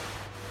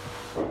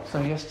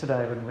So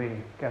yesterday when we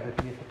gathered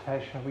here for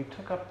Taisha, we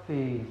took up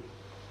the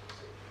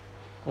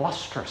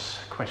lustrous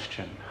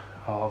question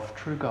of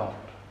true gold.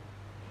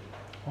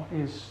 What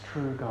is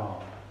true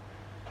gold?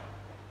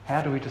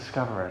 How do we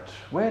discover it?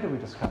 Where do we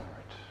discover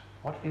it?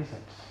 What is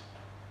it?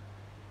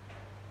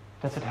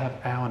 Does it have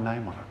our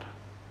name on it?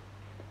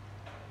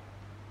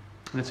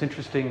 And it's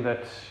interesting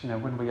that,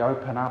 when we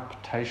open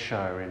up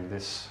Taisho in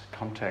this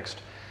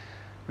context,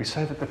 we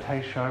say that the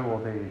Taisho or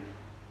the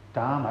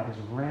Dharma is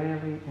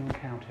rarely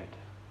encountered.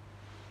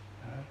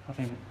 Not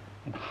even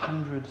in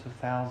hundreds of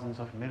thousands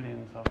of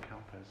millions of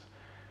kalpas.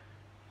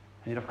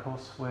 And yet, of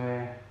course,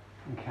 we're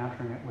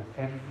encountering it with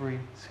every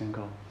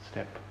single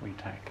step we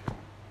take.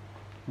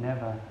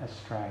 Never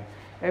astray.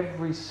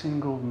 Every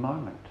single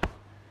moment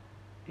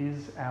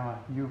is our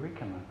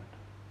eureka moment.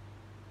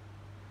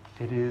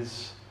 It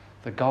is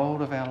the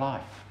gold of our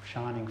life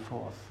shining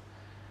forth,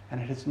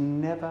 and it has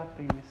never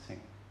been missing.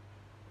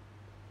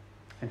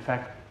 In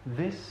fact,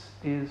 this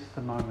is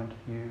the moment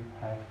you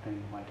have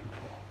been waiting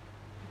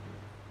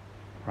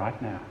for.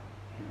 Right now,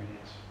 here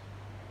it is.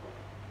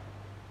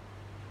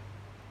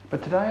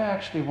 But today I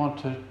actually want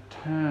to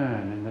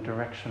turn in the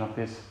direction of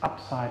this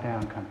upside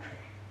down country,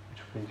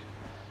 which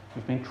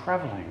we've been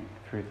travelling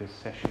through this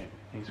session,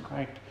 these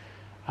great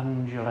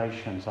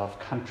undulations of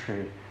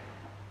country.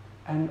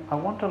 And I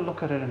want to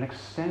look at it and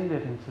extend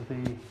it into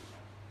the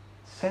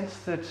sense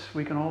that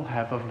we can all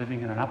have of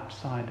living in an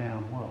upside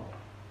down world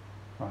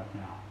right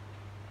now.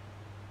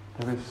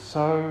 There is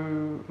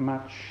so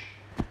much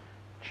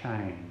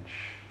change,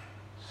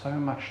 so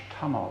much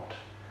tumult,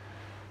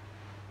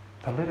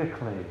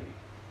 politically,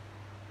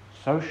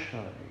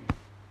 socially,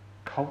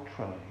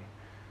 culturally,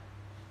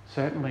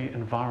 certainly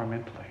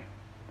environmentally.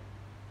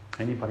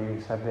 Anybody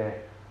who's had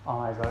their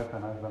eyes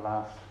open over the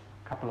last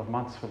couple of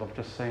months will have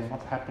just seen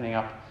what's happening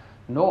up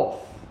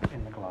north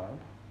in the globe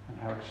and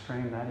how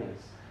extreme that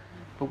is.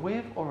 But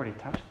we've already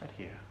touched that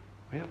here.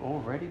 We've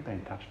already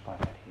been touched by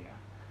that here.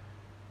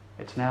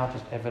 It's now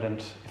just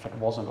evident, if it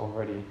wasn't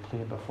already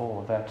clear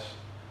before, that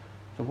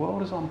the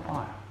world is on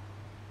fire.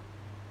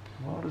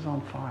 The world is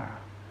on fire.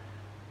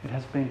 It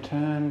has been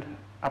turned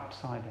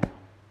upside down.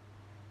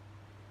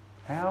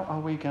 How are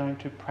we going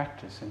to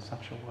practice in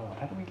such a world?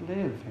 How do we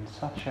live in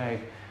such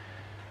a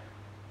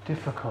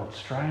difficult,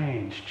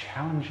 strange,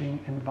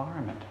 challenging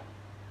environment?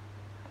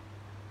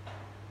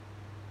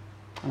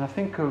 And I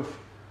think of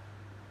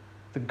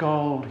the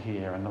gold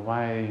here and the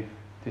way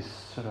this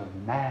sort of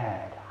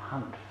mad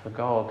hunt for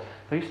gold.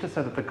 They used to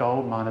say that the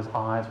gold miners'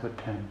 eyes would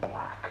turn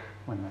black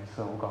when they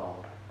saw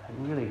gold.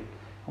 They really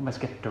almost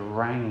get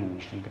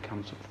deranged and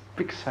become sort of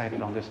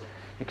fixated on this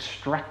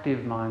extractive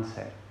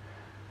mindset.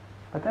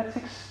 But that's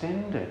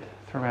extended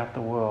throughout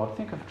the world.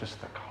 Think of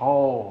just the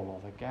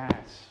coal or the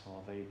gas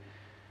or the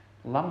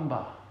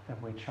lumber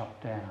that we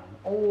chop down,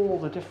 all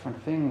the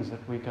different things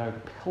that we go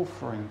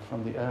pilfering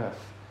from the earth,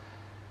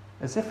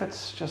 as if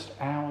it's just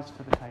ours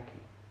for the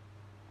taking,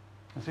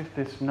 as if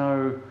there's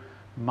no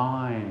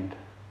mind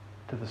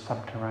to the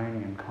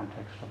subterranean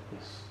context of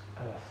this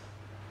earth,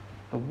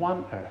 the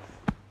one earth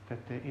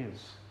that there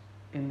is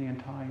in the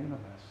entire universe.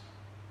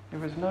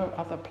 There is no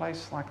other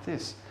place like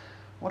this.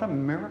 What a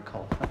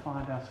miracle to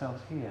find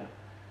ourselves here.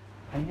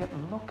 And yet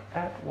look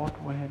at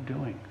what we're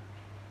doing.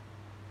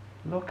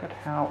 Look at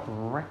how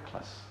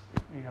reckless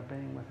we are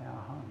being with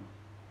our home.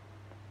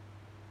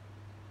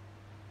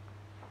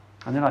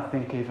 And then I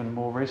think even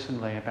more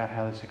recently about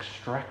how this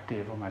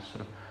extractive, almost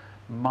sort of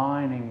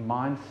mining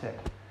mindset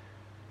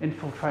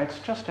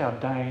infiltrates just our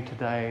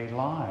day-to-day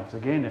lives.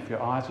 Again, if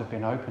your eyes have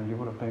been open, you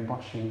would have been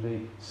watching the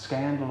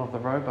scandal of the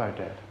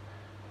robo-debt.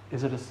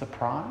 Is it a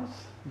surprise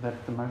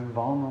that the most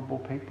vulnerable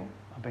people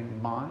are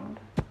being mined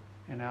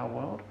in our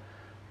world?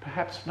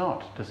 Perhaps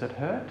not. Does it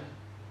hurt?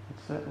 It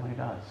certainly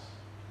does.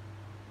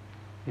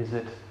 Is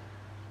it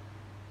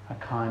a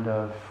kind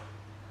of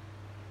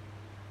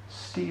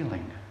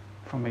stealing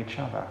from each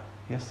other?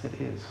 Yes, it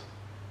is.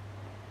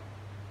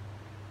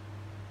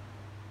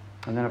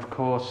 And then, of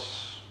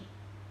course,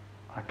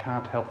 I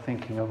can't help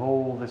thinking of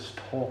all this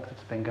talk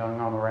that's been going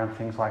on around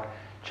things like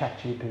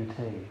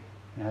ChatGPT.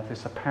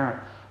 This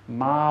apparent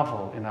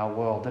marvel in our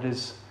world that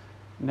is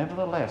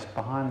nevertheless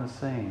behind the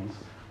scenes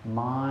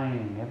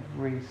mining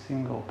every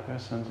single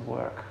person's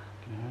work.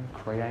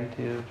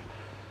 Creative,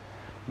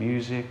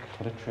 music,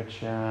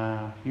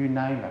 literature, you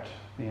name it.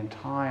 The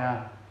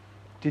entire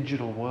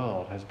digital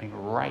world has been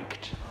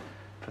raked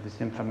for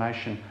this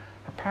information,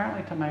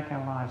 apparently to make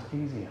our lives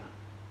easier.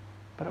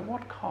 But at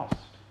what cost?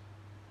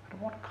 At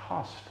what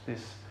cost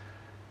this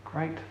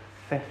great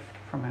theft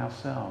from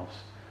ourselves?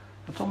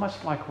 It's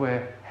almost like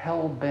we're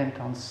hell-bent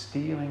on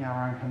stealing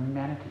our own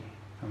humanity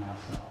from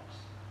ourselves.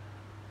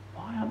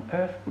 Why on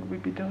earth would we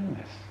be doing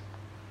this?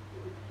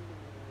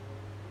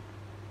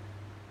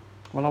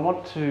 Well, I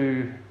want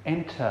to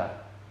enter,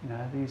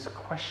 these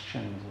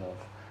questions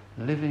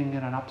of living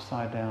in an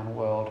upside-down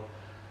world,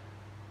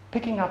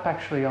 picking up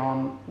actually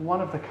on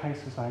one of the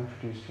cases I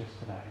introduced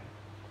yesterday.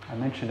 I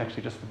mentioned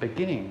actually just the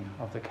beginning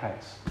of the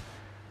case.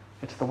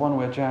 It's the one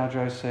where Zhao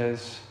Zhou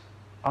says,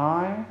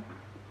 I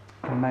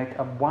can make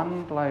a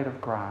one blade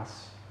of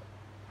grass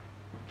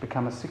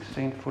become a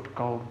 16-foot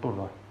gold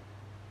Buddha.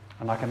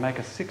 And I can make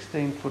a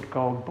 16-foot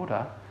gold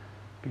Buddha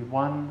be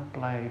one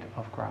blade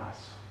of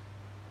grass.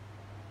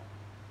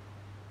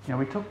 You know,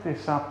 we took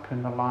this up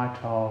in the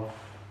light of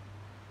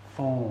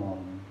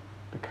form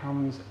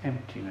becomes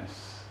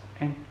emptiness.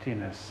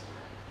 Emptiness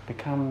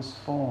becomes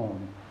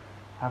form.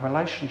 Our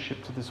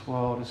relationship to this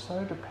world is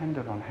so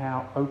dependent on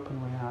how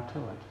open we are to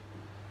it.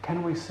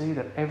 Can we see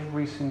that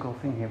every single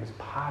thing here is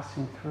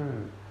passing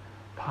through?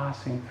 A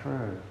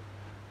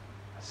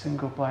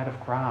single blade of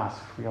grass,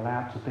 if we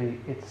allow it to be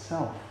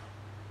itself,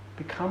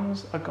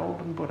 becomes a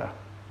golden Buddha.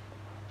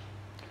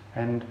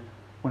 And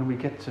when we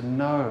get to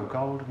know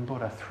golden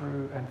Buddha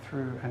through and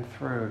through and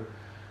through,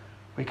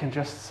 we can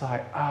just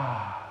say,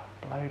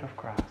 blade of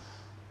grass,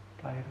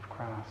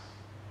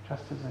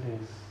 just as it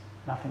is,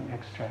 nothing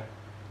extra,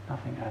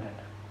 nothing added.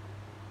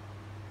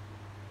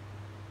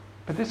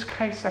 But this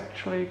case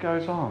actually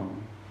goes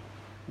on.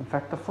 In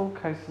fact, the full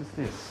case is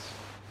this.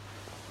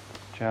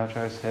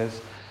 Jiao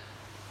says,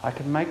 I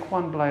can make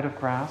one blade of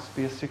grass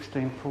be a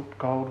 16-foot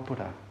gold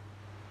Buddha.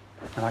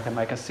 And I can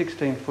make a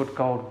 16-foot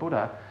gold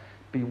Buddha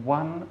be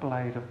one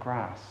blade of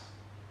grass.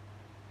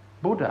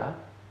 Buddha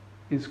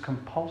is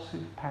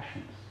compulsive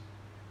passions.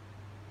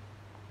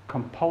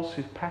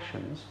 Compulsive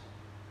passions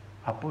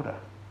are Buddha.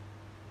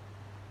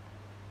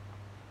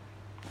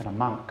 And a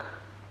monk,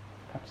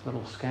 perhaps a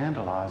little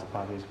scandalised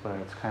by these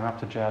words, came up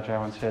to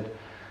Jiao and said,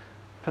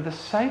 for the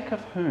sake of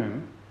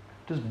whom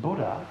does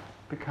Buddha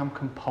become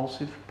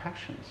compulsive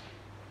passions?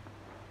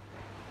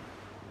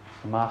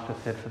 The master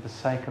said, for the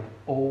sake of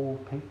all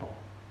people,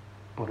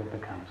 Buddha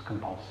becomes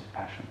compulsive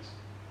passions.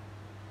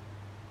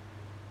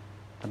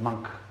 The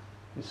monk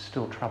is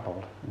still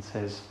troubled and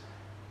says,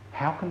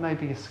 how can they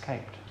be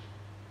escaped?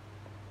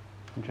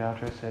 And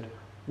Jiao said,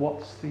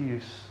 what's the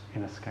use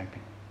in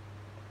escaping?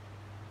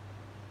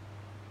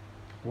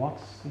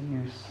 What's the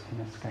use in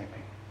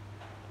escaping?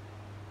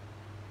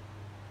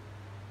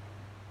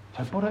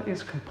 So Buddha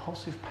is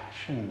compulsive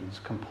passions.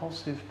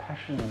 Compulsive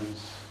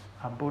passions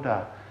are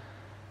Buddha.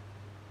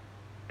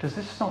 Does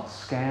this not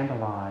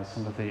scandalise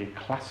some of the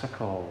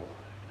classical,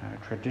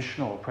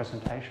 traditional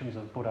presentations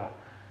of Buddha,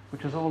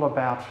 which is all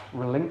about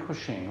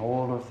relinquishing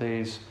all of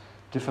these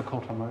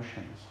difficult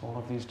emotions, all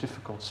of these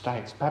difficult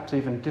states, perhaps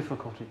even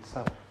difficulty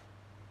itself?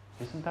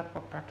 Isn't that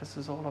what practice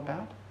is all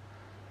about?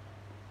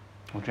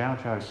 Well,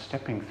 Jiao is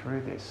stepping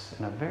through this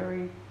in a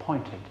very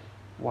pointed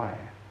way.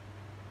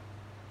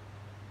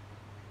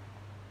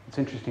 It's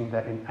interesting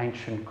that in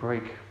ancient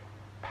Greek,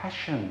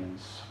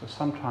 passions were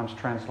sometimes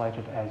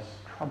translated as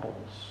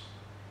troubles.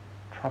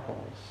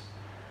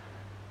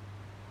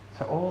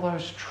 So all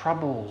those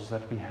troubles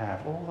that we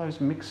have, all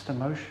those mixed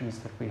emotions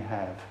that we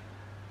have,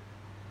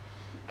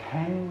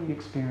 can we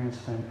experience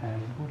them as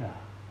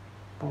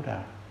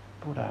Buddha,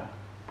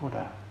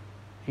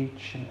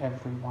 each and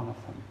every one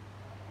of them?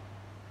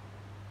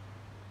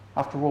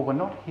 After all, we're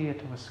not here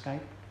to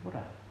escape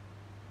Buddha.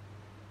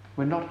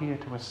 We're not here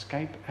to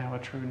escape our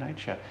true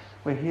nature.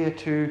 We're here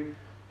to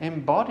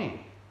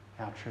embody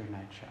our true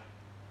nature,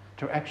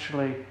 to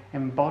actually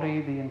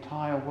embody the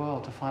entire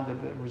world, to find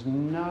that there is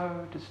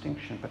no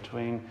distinction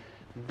between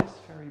this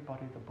very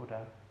body, the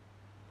Buddha,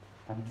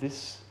 and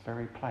this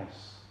very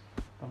place,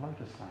 the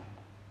lotus land,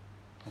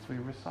 as we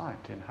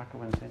recite in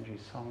Hakuin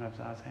Zenji's Song of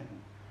Zazen,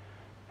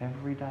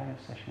 every day of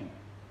session.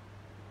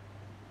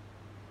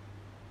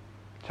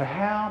 So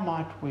how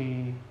might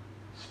we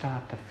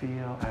start to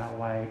feel our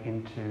way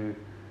into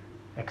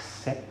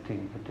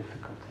accepting the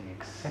difficulty,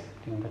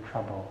 accepting the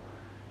trouble,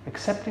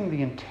 accepting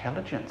the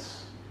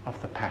intelligence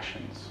of the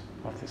passions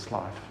of this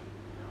life?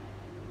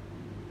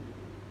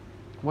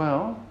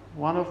 Well,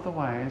 one of the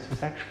ways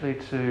is actually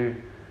to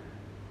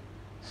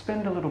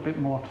spend a little bit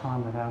more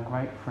time with our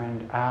great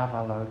friend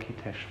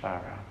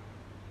Avalokiteshvara,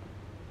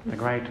 the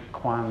great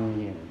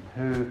Kuanyin,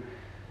 who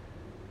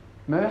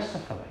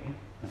mercifully,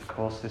 of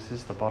course this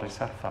is the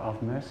bodhisattva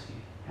of mercy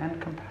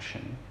and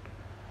compassion,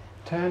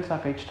 turns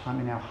up each time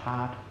in our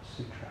Heart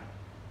Sutra.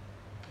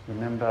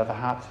 Remember, the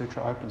Heart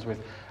Sutra opens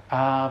with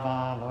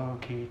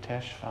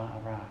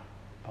Avalokiteshvara,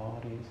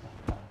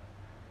 bodhisattva,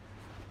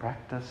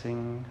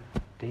 practicing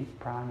deep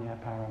prajna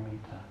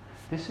paramita.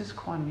 This is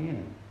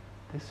Kuanyin.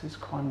 This is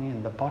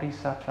Kuanyin, the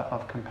bodhisattva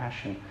of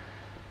compassion.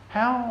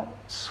 How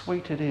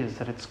sweet it is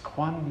that it's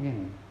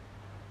Kuanyin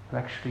who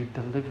actually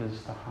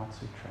delivers the Heart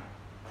Sutra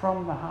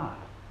from the heart,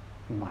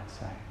 you might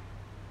say.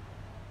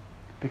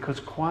 Because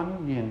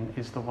Kuanyin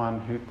is the one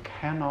who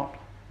cannot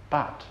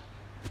but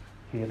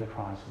hear the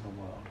cries of the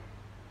world,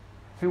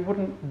 who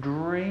wouldn't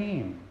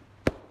dream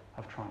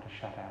of trying to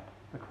shut out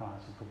the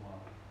cries of the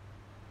world.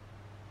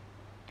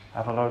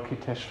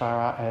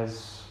 Avalokiteshvara,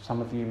 as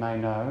some of you may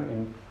know,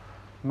 in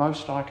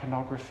most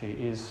iconography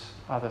is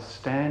either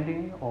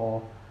standing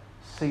or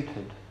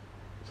seated,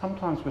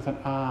 sometimes with an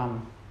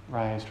arm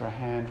raised or a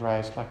hand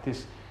raised like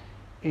this,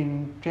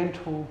 in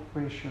gentle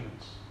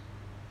reassurance.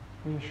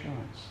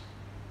 Reassurance.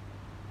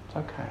 It's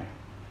okay.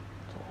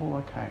 It's all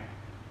okay.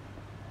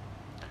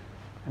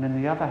 And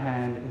in the other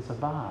hand is a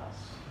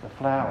vase the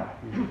flower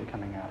usually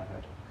coming out of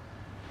it.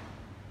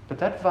 But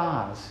that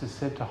vase is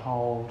said to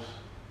hold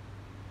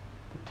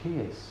the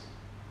tears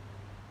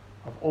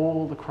of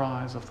all the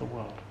cries of the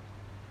world.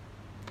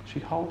 She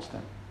holds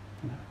them,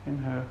 in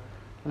her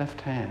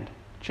left hand,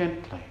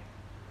 gently,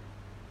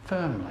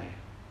 firmly,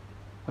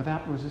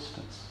 without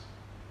resistance.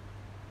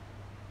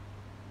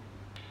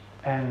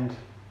 And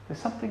there's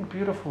something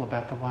beautiful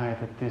about the way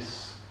that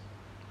this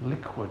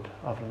liquid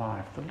of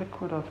life, the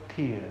liquid of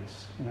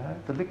tears,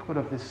 the liquid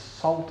of this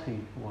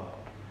salty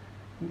world.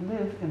 We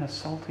live in a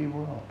salty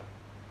world,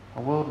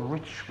 a world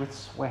rich with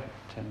sweat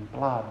and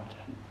blood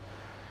and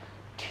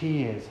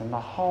tears and the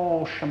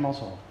whole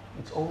schmozzle.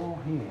 It's all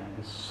here in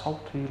this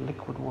salty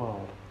liquid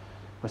world.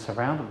 We're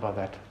surrounded by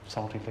that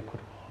salty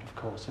liquid world, of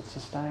course. It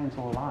sustains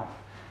all life.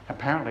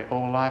 Apparently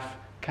all life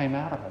came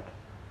out of it.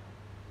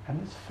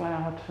 And this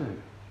flower too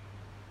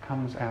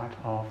comes out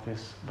of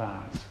this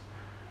vase.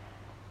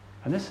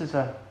 And this is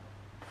a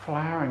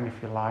flowering, if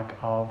you like,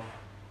 of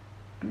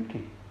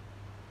beauty,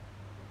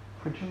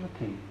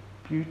 fragility,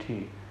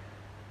 beauty,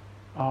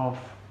 of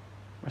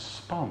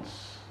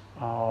response,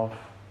 of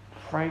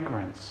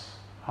fragrance,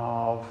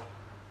 of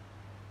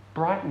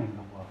brightening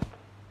the world.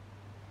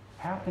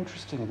 How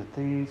interesting that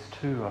these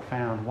two are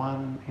found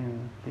one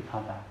in the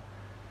other,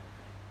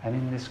 and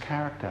in this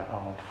character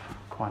of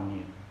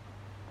Kuanyin.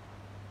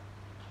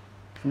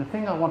 And the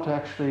thing I want to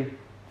actually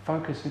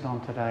focus in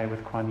on today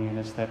with Kuanyin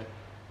is that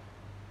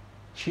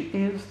she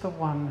is the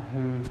one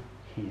who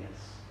hears.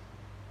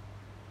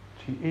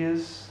 She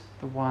is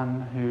the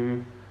one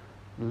who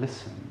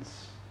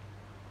listens.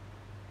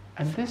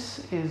 And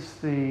this is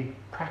the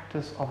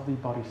practice of the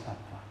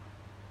bodhisattva,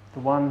 the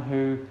one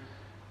who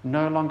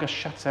no longer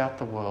shuts out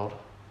the world,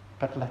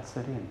 but lets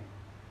it in,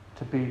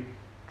 to be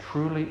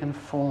truly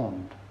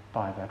informed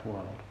by that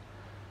world.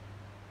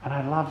 And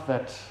I love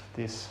that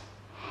this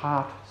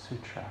Heart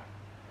Sutra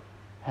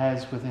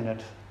has within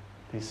it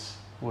this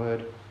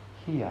word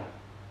hear.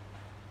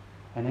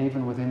 And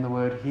even within the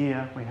word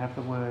hear, we have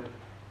the word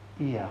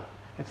ear.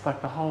 It's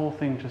like the whole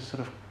thing just sort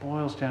of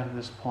boils down to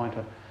this point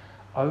of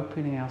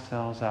opening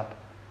ourselves up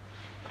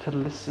to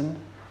listen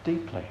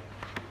deeply.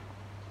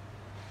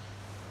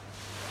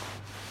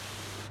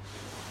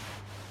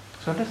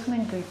 So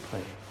listening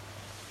deeply.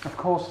 Of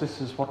course,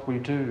 this is what we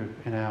do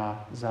in our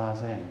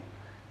Zazen.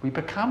 We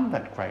become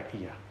that great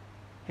ear.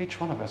 Each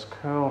one of us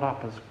curled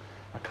up as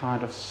a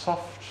kind of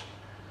soft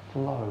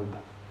lobe,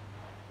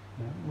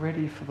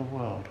 ready for the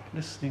world,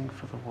 listening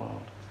for the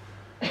world.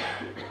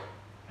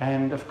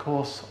 And of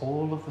course,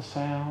 all of the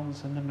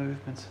sounds and the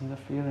movements and the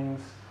feelings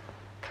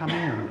come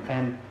in.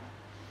 And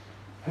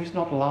who's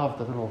not loved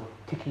the little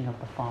ticking of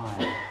the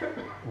fire,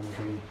 or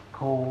the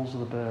calls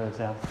of the birds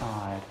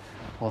outside,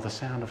 or the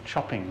sound of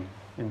chopping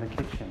in the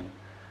kitchen,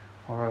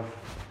 or of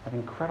that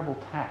incredible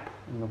tap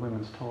in the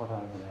women's toilet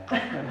over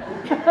there.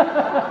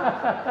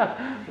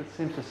 It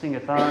seems to sing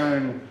its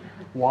own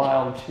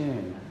wild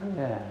tune.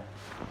 Yeah.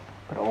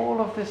 But all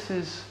of this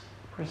is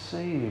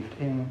received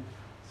in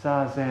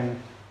Zazen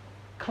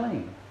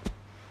clean.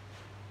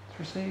 It's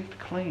received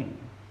clean.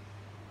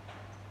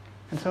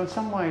 And so in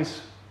some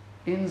ways,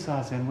 in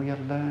Zazen, we are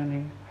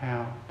learning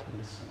how to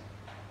listen.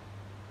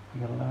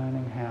 We are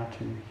learning how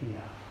to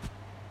hear.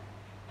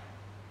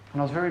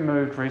 And I was very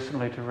moved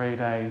recently to read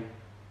a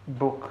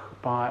book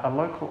by a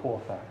local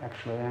author,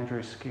 actually,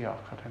 Andrew Skiok.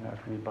 I don't know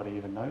if anybody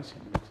even knows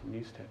him. It's in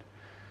Newstead.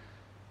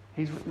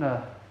 He's written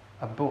a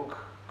book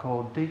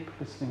called Deep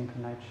Listening to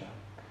Nature.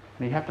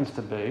 And he happens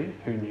to be,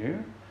 who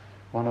knew,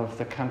 one of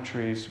the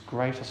country's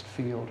greatest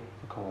field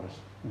recorders,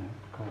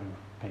 recording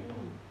people.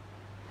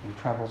 He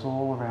travels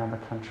all around the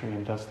country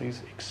and does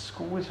these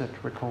exquisite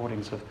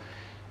recordings of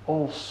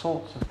all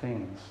sorts of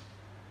things.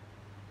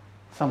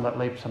 Some that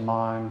leap to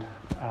mind,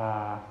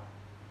 the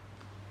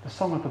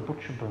Song of the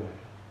Butcher Bird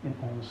in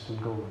Ormiston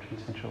Gorge in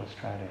Central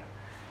Australia.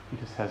 He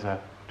just has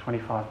a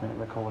 25-minute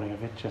recording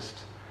of it just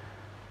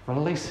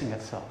releasing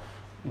itself,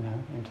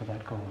 into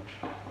that gorge.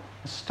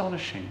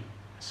 Astonishingly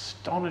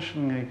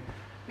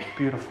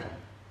beautiful.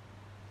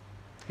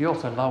 He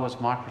also lowers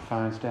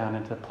microphones down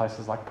into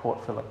places like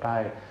Port Phillip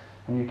Bay,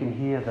 and you can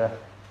hear the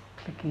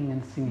clicking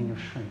and singing of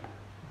shrimp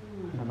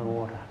under the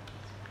water.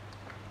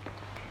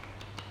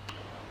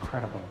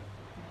 Incredible.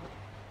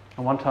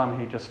 And one time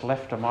he just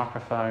left a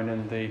microphone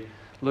in the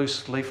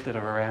loose leaf litter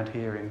around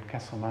here in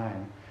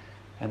Castlemaine,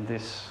 and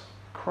this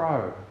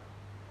crow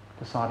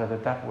decided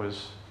that that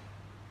was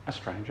a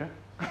stranger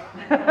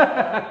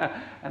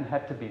and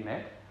had to be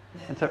met,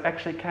 and so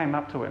actually came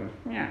up to him,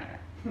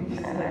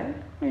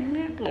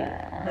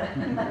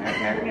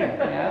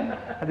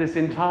 had this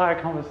entire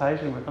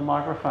conversation with the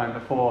microphone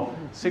before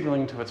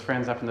signalling to its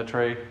friends up in the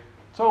tree,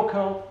 it's all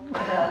cool.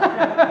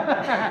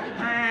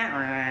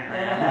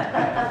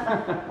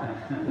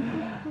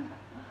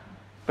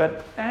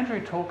 But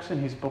Andrew talks in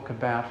his book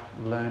about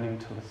learning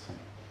to listen.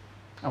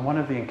 And one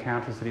of the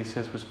encounters that he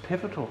says was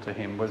pivotal to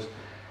him was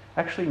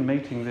actually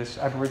meeting this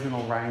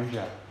Aboriginal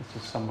ranger. This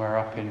is somewhere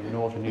up in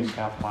northern New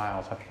South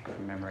Wales, I think,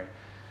 from memory.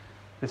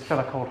 This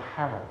fella called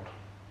Harold.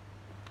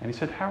 And he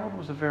said Harold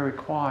was a very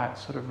quiet,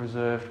 sort of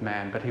reserved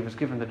man, but he was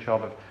given the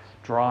job of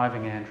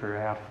driving Andrew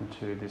out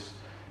into this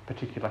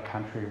particular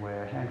country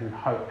where Andrew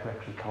hoped to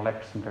actually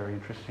collect some very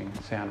interesting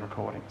sound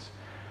recordings.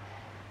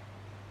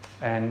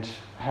 And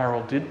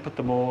Harold did put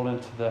them all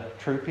into the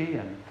troopy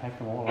and take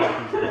them all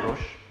out into the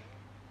bush.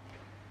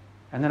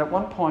 And then at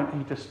one point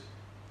he just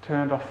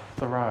turned off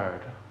the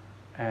road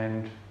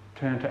and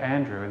turned to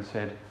Andrew and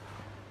said,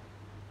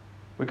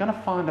 "We're going to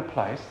find a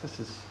place," this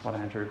is what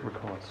Andrew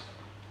records,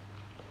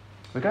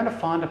 "we're going to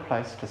find a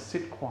place to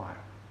sit quiet.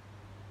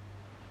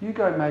 You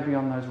go maybe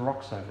on those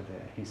rocks over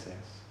there," he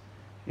says,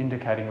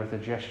 indicating with a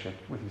gesture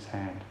with his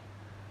hand.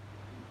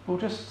 "We'll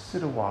just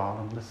sit a while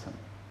and listen."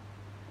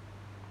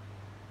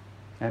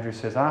 Andrew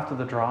says, "After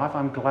the drive,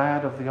 I'm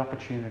glad of the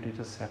opportunity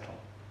to settle,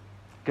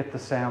 get the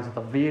sounds of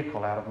the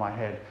vehicle out of my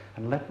head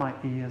and let my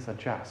ears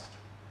adjust."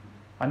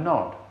 I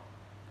nod.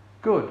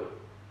 "Good.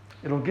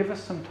 It'll give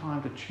us some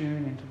time to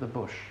tune into the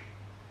bush."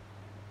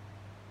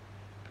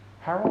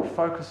 Harold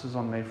focuses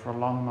on me for a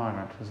long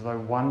moment, as though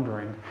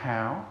wondering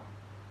how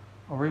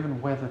or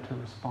even whether to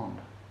respond.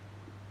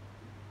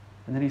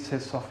 And then he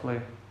says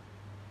softly,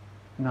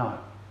 "No,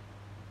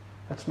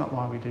 that's not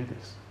why we do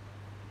this."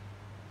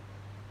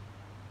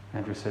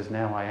 Andrew says,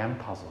 "Now I am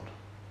puzzled."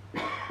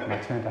 And I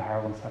turn to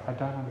Harold and say, "I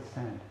don't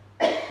understand."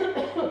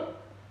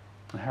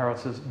 And Harold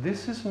says,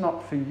 "This is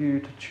not for you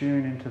to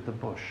tune into the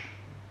bush.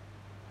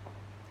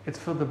 It's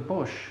for the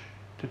bush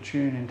to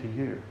tune into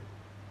you.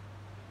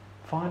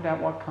 Find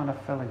out what kind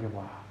of fella you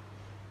are,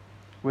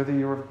 whether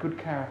you're of good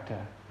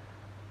character,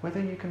 whether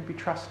you can be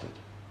trusted.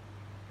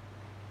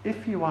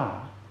 If you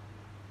are,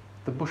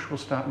 the bush will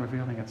start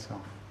revealing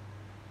itself.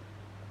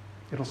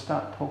 It'll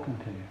start talking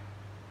to you.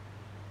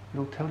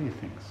 It'll tell you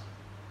things."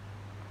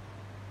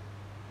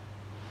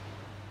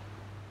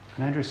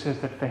 And Andrew says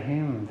that for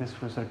him this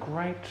was a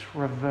great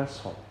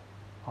reversal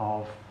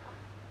of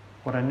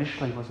what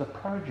initially was a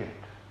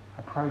project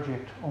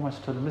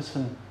almost to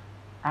listen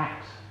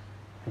at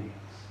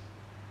things.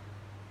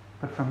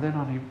 But from then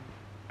on he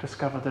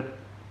discovered that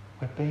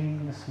we're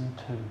being listened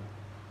to.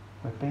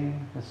 We're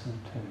being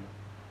listened to.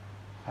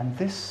 And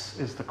this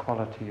is the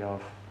quality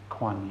of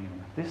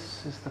Kuanyin.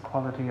 This is the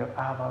quality of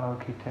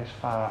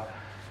Avalokiteshvara.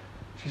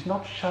 She's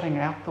not shutting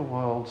out the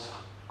world's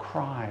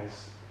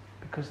cries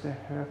because they're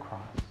her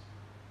cries.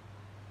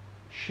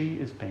 She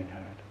is being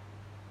heard.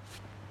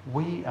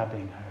 We are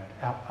being heard.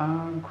 Our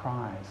own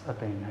cries are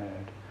being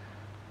heard.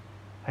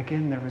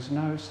 Again, there is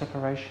no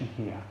separation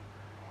here.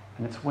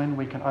 And it's when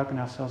we can open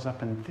ourselves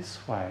up in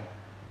this way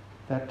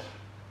that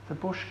the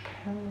bush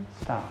can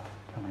start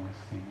telling us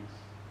things.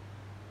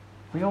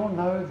 We all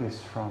know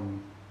this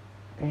from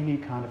any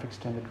kind of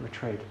extended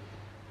retreat.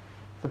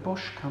 The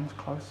bush comes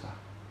closer.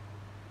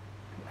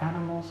 The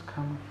animals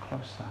come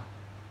closer.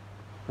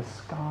 The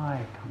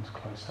sky comes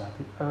closer.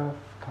 The earth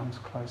comes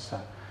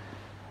closer.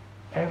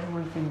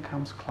 Everything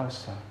comes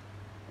closer.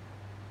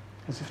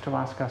 As if to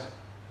ask us,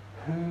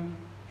 who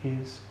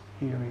is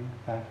hearing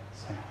that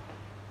sound?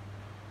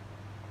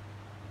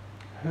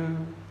 Who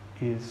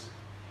is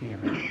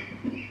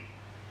hearing?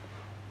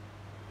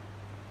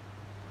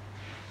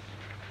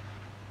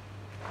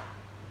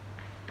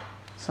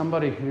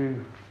 Somebody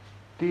who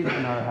did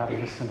know how to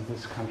listen to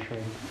this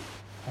country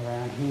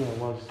around here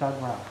was Doug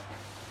Ralph.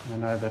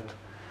 And I know that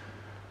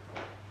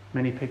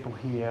many people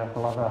here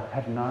will either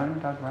have known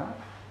Doug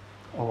Ralph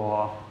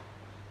or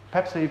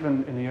perhaps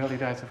even in the early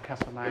days of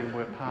Castlemaine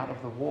were part of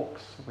the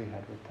walks we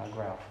had with Doug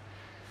Ralph.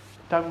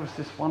 Doug was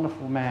this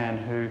wonderful man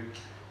who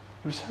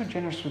was so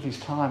generous with his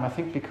time, I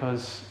think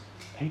because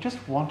he just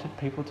wanted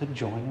people to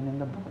join him in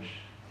the bush.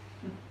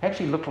 He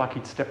actually looked like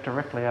he'd stepped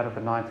directly out of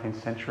the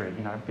 19th century,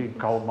 big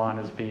gold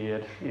miner's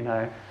beard,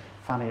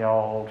 funny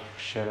old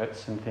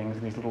shirts and things,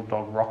 and his little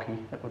dog Rocky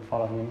that would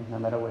follow him no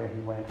matter where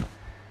he went.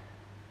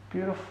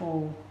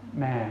 Beautiful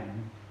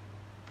man.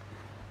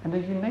 And a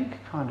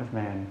unique kind of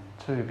man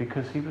too,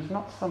 because he was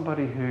not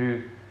somebody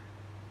who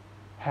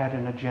had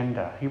an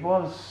agenda. He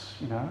was,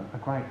 a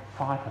great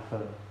fighter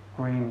for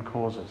green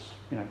causes,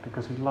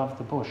 because he loved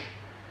the bush.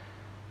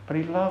 But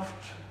he loved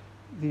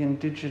the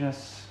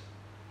indigenous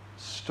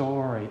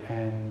story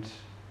and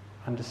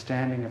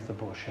understanding of the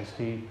bush as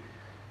he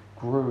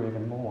grew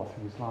even more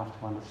through his life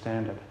to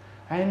understand it.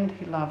 And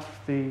he loved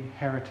the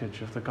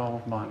heritage of the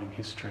gold mining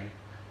history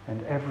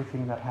and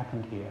everything that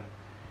happened here.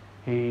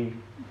 He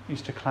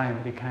used to claim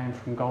that he came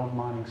from gold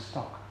mining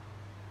stock.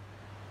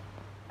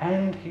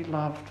 And he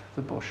loved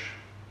the bush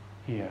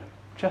here,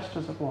 just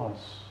as it was,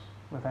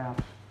 without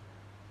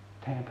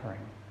tampering.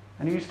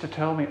 And he used to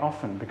tell me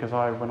often, because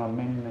I went on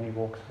many, many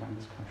walks around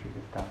this country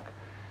with Doug,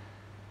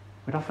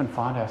 we'd often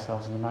find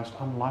ourselves in the most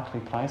unlikely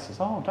places.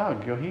 "Oh,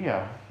 Doug, you're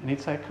here." And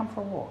he'd say, "Come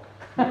for a walk."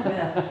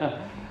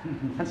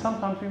 And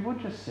sometimes we would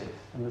just sit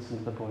and listen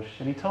to the bush.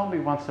 And he told me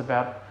once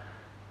about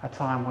a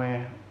time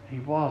where he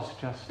was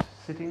just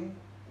sitting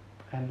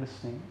and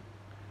listening,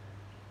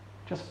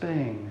 just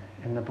being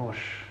in the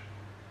bush.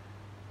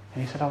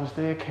 And he said, "I was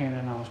there, Keenan,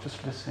 and I was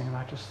just listening, and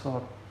I just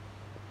thought,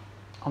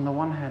 on the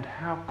one hand,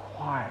 how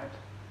quiet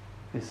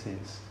this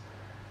is,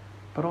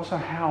 but also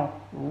how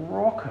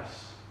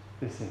raucous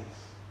this is.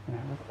 You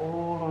know, with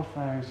all of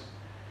those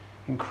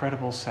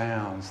incredible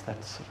sounds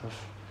that sort of,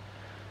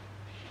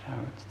 you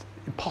know, it's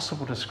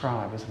impossible to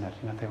describe, isn't it?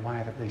 You know, the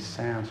way that these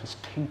sounds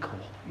just tinkle,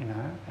 you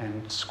know,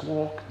 and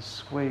squawk and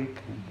squeak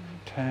and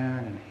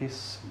turn and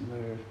hiss and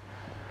move.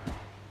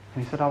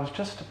 And he said, I was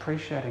just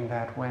appreciating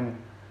that when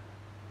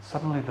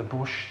suddenly the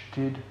bush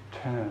did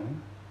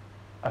turn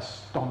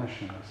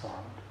astonishingly silent,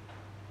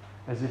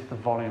 as if the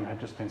volume had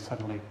just been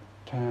suddenly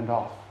turned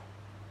off.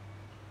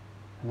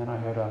 And then I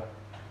heard a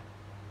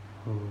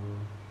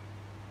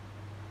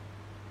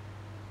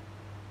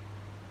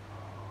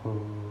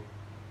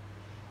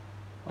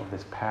of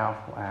this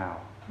powerful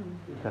owl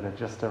that had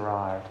just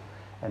arrived,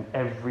 and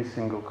every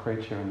single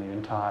creature in the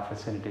entire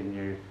vicinity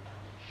knew,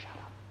 shut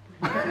up.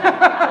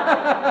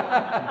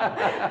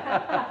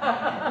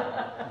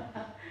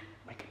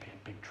 We could be in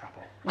big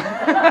trouble.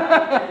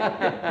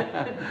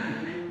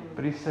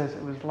 But he says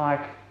it was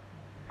like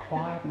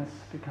quietness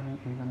becoming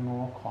even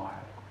more quiet.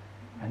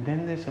 And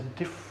then there's a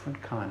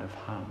different kind of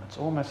hum. It's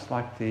almost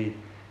like the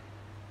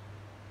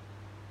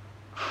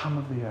hum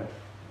of the earth,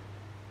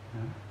 you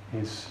know,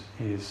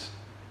 is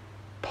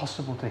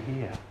possible to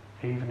hear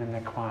even in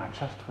their quiet,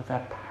 just with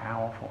that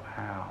powerful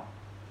owl,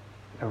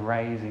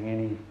 erasing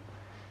any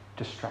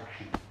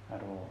distraction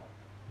at all.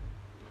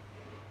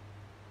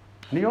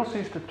 And he also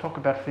used to talk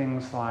about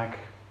things like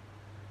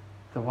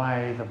the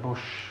way the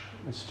bush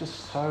is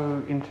just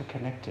so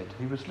interconnected.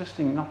 He was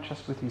listening not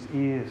just with his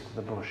ears to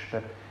the bush,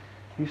 but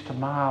he used to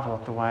marvel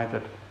at the way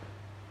that,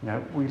 you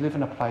know, we live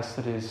in a place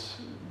that is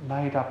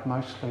made up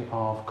mostly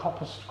of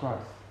coppice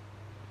growth.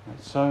 You know,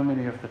 so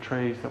many of the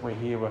trees that we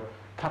hear were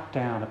cut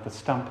down at the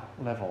stump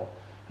level.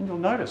 And you'll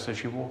notice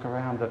as you walk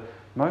around that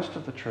most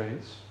of the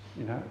trees,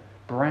 you know,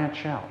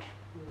 branch out,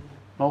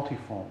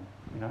 multiform,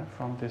 you know,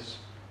 from this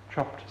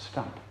chopped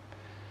stump.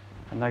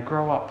 And they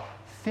grow up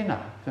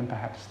thinner than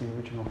perhaps the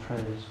original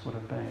trees would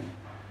have been.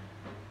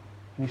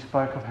 And he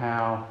spoke of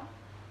how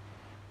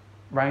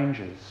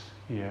rangers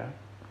here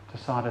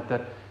decided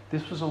that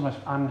this was almost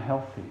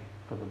unhealthy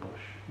for the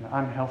bush, you know,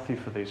 unhealthy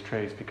for these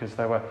trees, because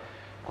they were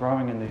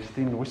growing in these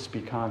thin,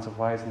 wispy kinds of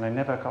ways, and they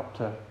never got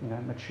to, you know,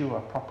 mature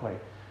properly.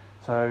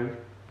 So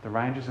the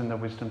rangers in their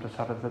wisdom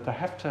decided that they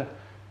have to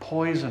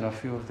poison a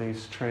few of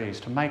these trees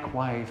to make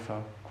way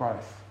for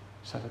growth,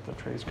 so that the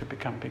trees could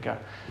become bigger.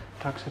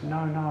 Doug said,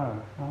 no,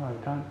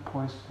 don't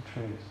poison the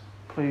trees.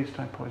 Please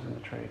don't poison the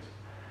trees.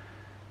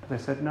 But they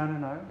said,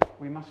 no,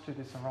 we must do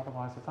this, or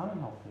otherwise it's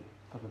unhealthy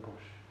for the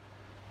bush.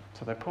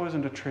 So they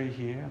poisoned a tree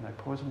here, and they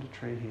poisoned a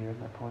tree here,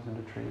 and they poisoned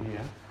a tree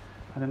here,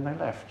 and then they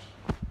left,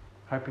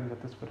 hoping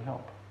that this would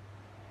help.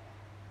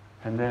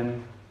 And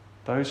then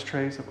those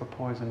trees that were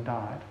poisoned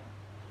died,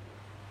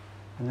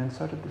 and then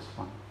so did this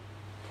one,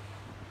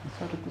 and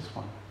so did this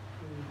one,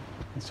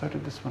 and so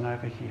did this one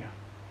over here.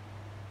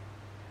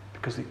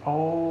 Because the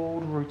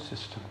old root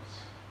systems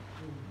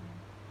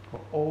were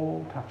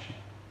all touching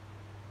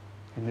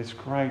in this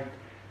great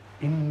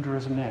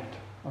Indra's net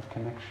of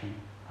connection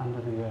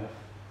under the earth.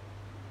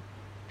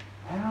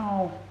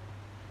 How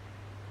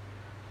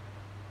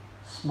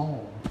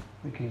small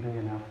we can be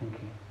in our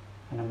thinking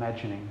and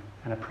imagining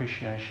and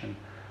appreciation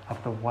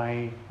of the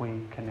way we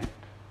connect,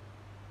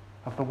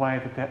 of the way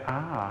that there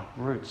are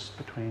roots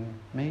between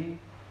me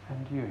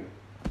and you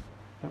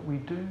that we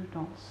do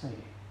not see,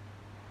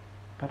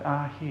 but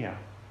are here.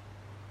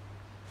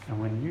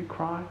 And when you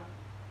cry,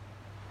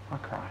 I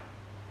cry.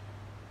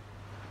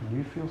 When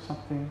you feel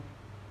something,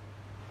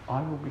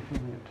 I will be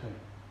feeling it too.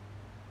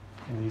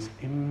 In these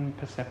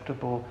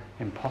imperceptible,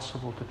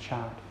 impossible to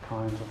chart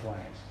kinds of ways.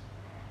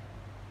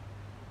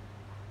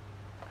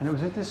 And it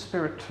was in this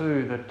spirit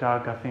too that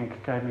Doug, I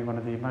think, gave me one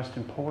of the most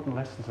important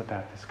lessons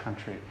about this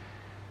country.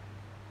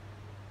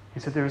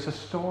 He said, there is a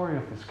story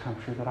of this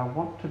country that I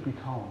want to be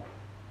told.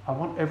 I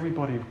want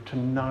everybody to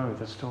know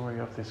the story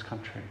of this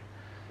country,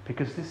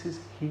 because this is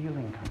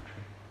healing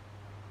country.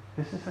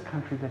 This is a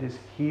country that is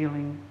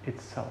healing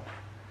itself.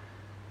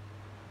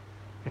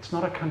 It's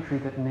not a country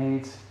that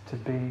needs to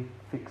be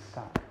fixed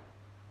up,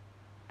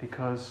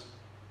 because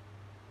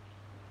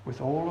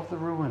with all of the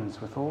ruins,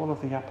 with all of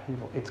the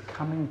upheaval, it's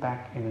coming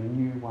back in a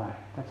new way.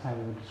 That's how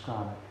we would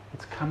describe it.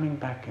 It's coming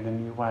back in a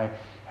new way.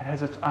 It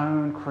has its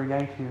own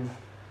creative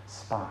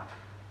spark,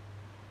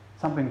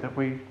 something that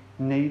we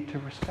need to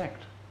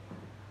respect.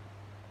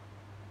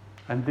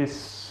 And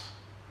this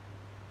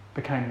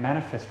became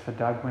manifest for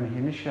Doug when he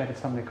initiated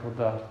something called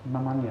the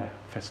Mamanya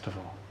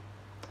Festival,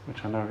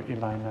 which I know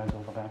Elaine knows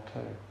all about too.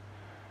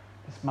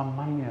 This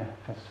Mamanya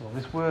Festival,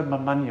 this word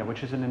Mamanya,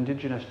 which is an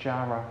indigenous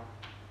Jara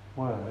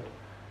word,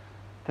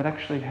 that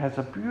actually has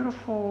a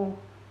beautiful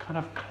kind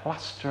of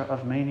cluster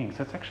of meanings.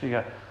 It's actually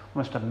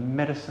almost a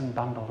medicine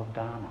bundle of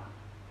Dharma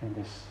in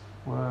this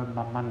word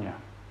Mamanya.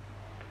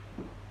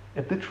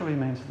 It literally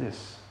means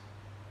this: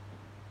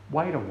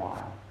 wait a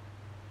while,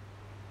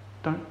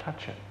 don't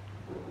touch it.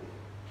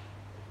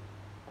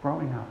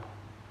 Growing up,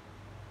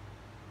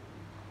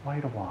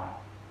 wait a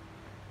while,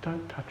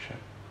 don't touch it.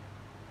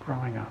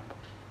 Growing up.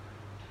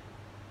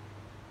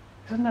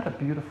 Isn't that a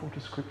beautiful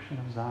description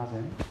of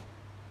Zazen?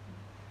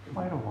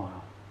 Wait a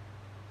while.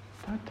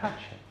 Don't touch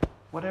it.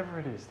 Whatever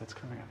it is that's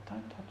coming up,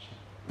 don't touch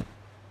it.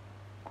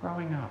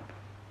 Growing up.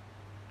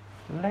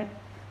 Let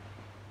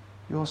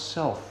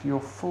yourself, your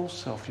full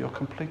self, your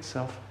complete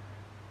self,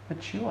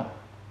 mature.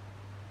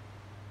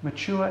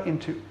 Mature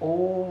into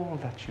all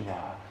that you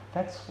are.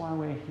 That's why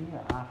we're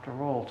here, after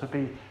all, to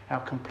be our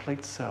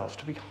complete selves,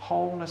 to be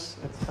wholeness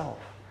itself.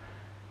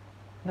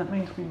 And that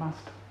means we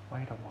must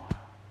wait a while.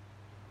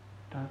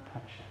 Don't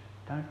touch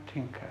it. Don't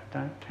tinker.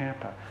 Don't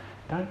tamper.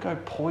 Don't go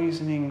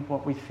poisoning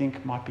what we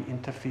think might be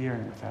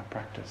interfering with our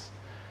practice.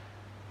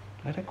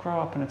 Let it grow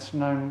up in its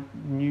own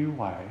new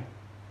way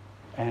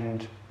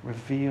and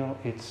reveal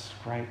its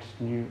great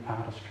new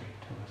artistry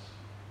to us.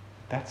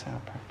 That's our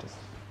practice.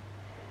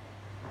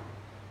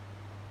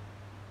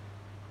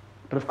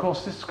 But of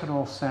course this can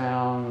all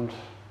sound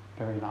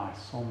very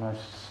nice,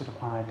 almost sort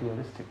of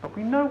idealistic, but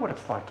we know what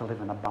it's like to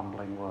live in a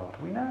bumbling world.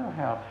 We know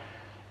how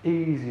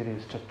easy it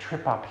is to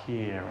trip up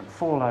here and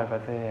fall over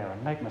there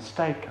and make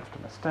mistake after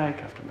mistake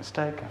after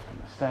mistake after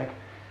mistake.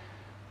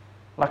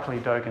 Luckily,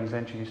 Dogen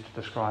Zenji used to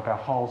describe our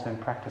whole Zen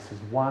practice as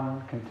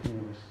one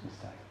continuous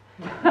mistake.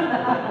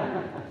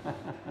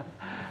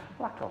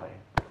 Luckily,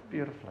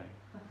 beautifully.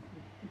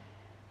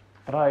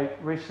 But I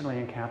recently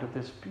encountered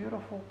this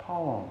beautiful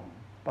poem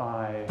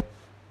by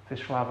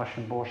Wisława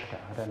Szymborska.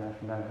 I don't know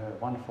if you know her,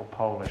 wonderful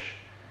Polish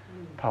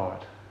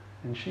poet.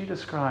 And she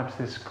describes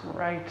this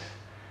great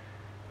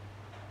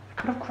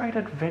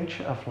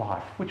adventure of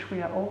life, which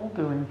we are all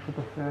doing for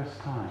the first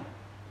time.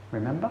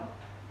 Remember?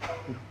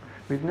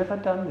 We've never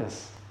done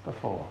this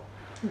before.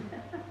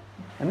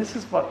 And this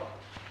is what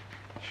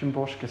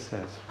Szymborska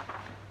says.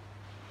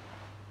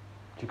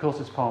 She calls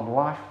this poem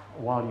Life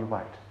While You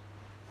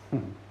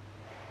Wait.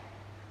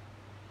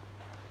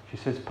 She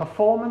says,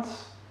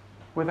 performance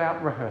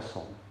without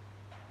rehearsal,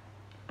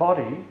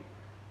 body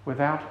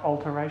without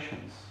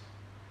alterations,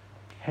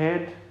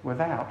 head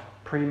without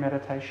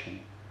premeditation.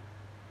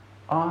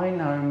 I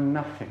know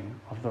nothing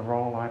of the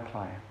role I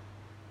play.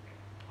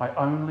 I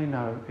only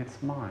know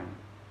it's mine.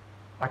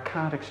 I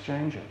can't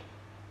exchange it.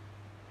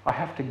 I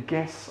have to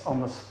guess on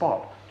the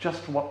spot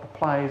just what the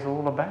play is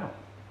all about.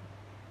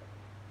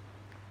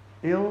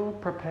 Ill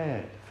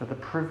prepared for the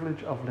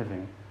privilege of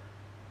living,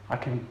 I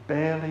can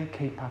barely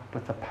keep up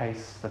with the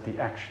pace that the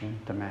action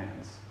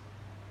demands.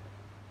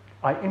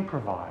 I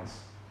improvise,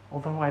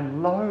 although I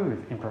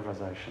loathe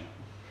improvisation.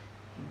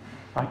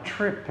 I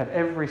trip at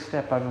every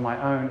step over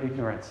my own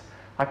ignorance.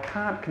 I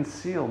can't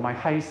conceal my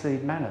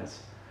hayseed manners.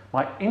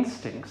 My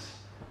instincts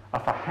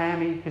are for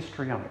hammy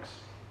histrionics.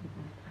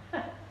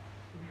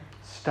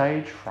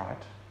 Stage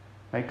fright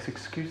makes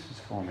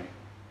excuses for me,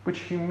 which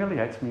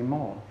humiliates me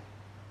more.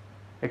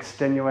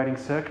 Extenuating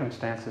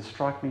circumstances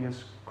strike me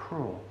as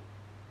cruel.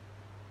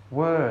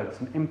 Words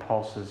and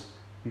impulses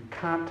you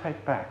can't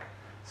take back.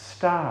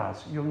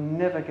 Stars you'll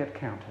never get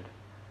counted.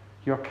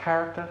 Your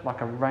character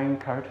like a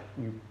raincoat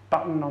you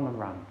button on the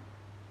run.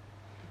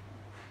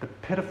 The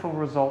pitiful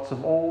results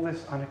of all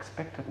this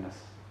unexpectedness.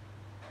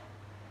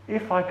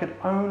 If I could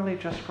only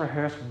just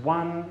rehearse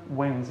one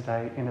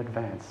Wednesday in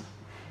advance,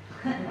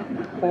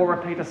 or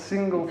repeat a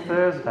single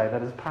Thursday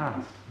that has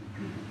passed.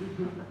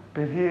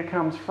 But here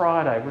comes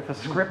Friday with a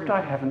script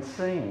I haven't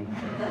seen.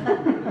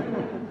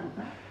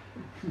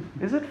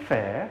 Is it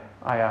fair,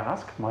 I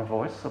ask, my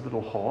voice a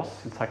little hoarse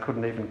since I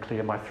couldn't even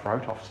clear my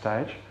throat off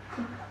stage?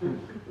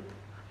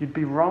 You'd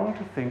be wrong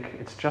to think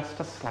it's just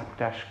a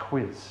slapdash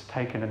quiz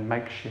taken in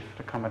makeshift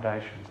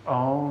accommodations.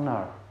 Oh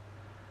no.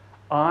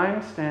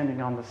 I'm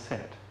standing on the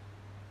set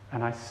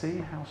and I see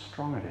how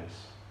strong it is.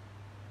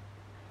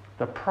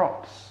 The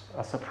props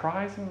are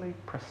surprisingly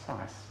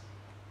precise.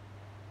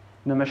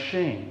 The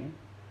machine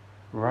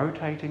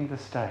rotating the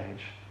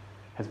stage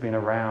has been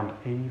around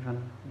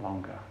even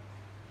longer.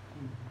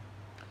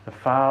 The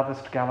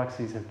farthest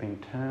galaxies have been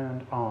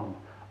turned on.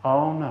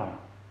 Oh no,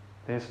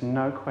 there's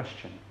no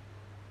question.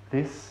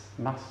 This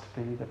must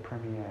be the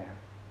premiere.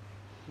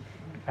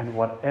 And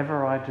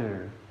whatever I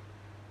do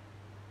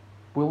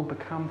will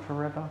become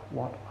forever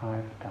what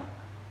I've done.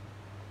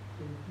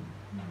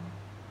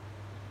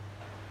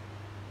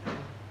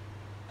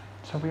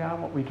 So we are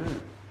what we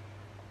do.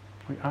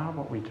 We are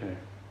what we do.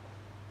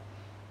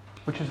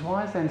 Which is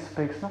why Zen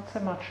speaks not so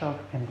much of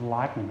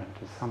enlightenment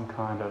as some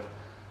kind of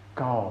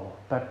goal,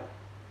 but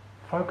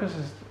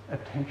focuses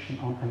attention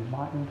on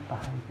enlightened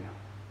behaviour.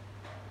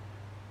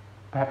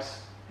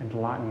 Perhaps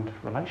enlightened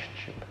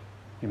relationship,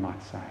 you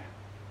might say.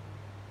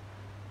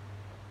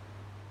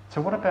 So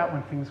what about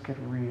when things get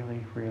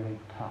really, really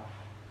tough?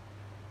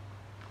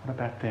 What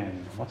about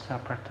then? What's our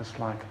practice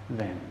like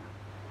then?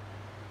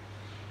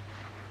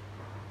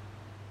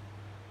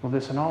 Well,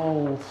 there's an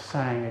old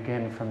saying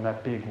again from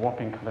that big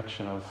whopping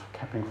collection of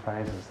capping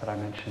phrases that I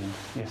mentioned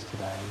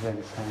yesterday,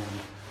 Zen saying,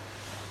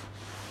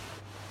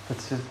 that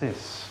says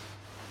this: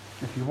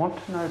 if you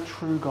want to know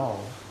true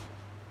gold,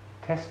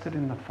 test it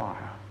in the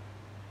fire.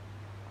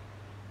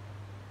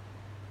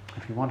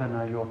 If you want to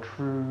know your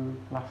true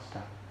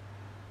luster,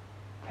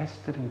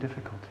 test it in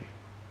difficulty.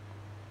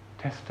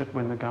 Test it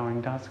when the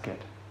going does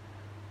get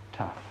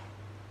tough.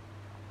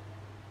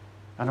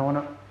 And I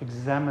want to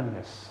examine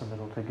this a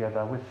little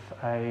together with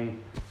a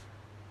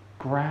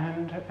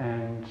grand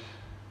and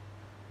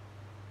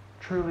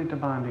truly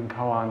demanding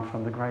koan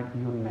from the great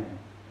Yunmen.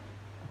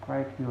 The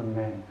great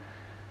Yunmen.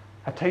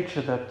 A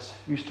teacher that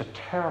used to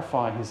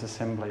terrify his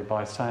assembly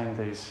by saying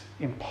these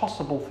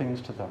impossible things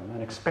to them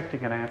and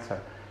expecting an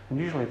answer. And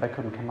usually they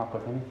couldn't come up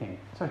with anything.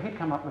 So he'd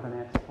come up with an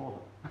answer for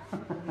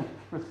them,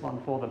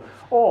 respond for them.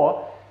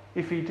 Or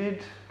if he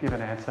did give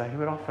an answer, he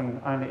would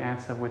often only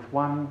answer with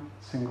one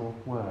single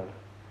word.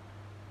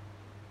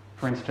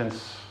 For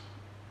instance,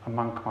 a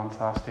monk once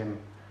asked him,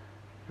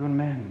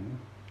 "Yunmen,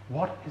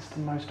 what is the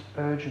most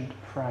urgent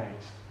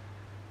phrase?"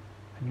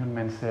 And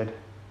Yunmen said,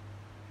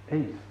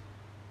 "Eat."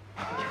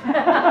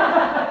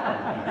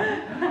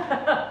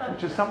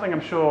 Which is something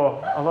I'm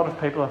sure a lot of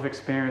people have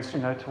experienced,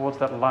 towards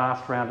that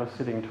last round of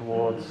sitting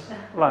towards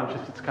lunch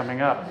as it's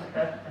coming up.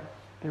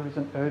 There is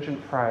an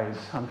urgent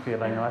phrase I'm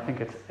feeling, and I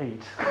think it's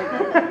eat.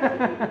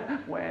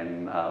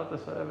 When are the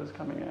servers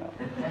coming out?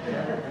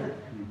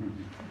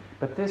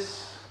 But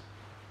this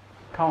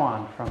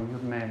koan from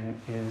Yunmen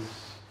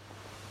is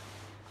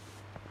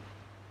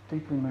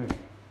deeply moving,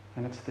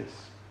 and it's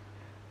this.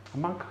 A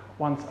monk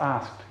once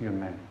asked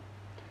Yunmen,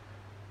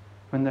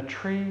 "When the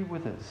tree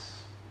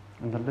withers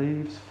and the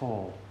leaves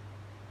fall,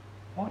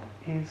 what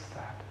is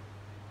that?"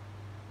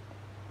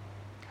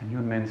 And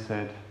Yunmen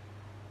said,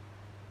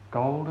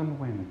 "Golden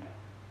wind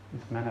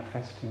is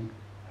manifesting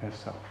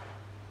herself.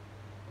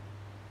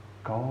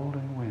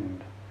 Golden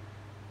wind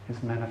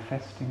is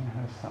manifesting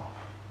herself."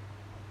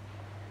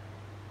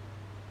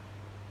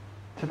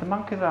 So the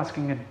monk is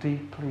asking a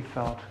deeply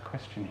felt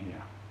question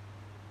here.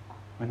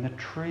 When the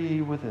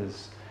tree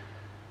withers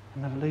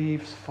and the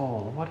leaves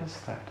fall, what is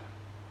that?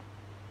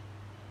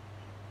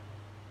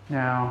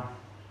 Now,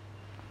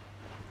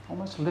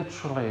 almost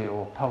literally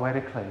or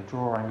poetically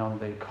drawing on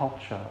the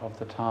culture of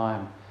the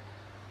time,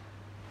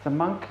 the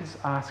monk is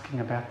asking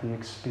about the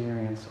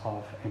experience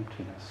of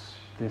emptiness.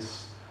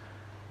 This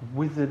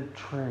withered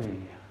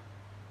tree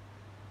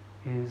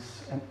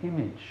is an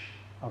image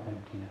of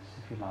emptiness,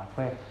 if you like,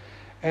 where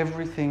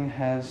everything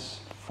has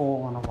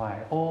fallen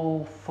away.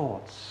 All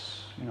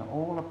thoughts,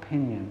 all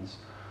opinions,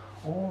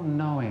 all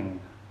knowing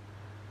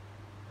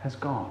has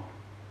gone.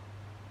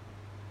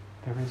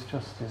 There is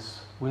just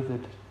this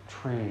withered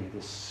tree,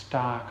 this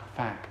stark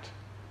fact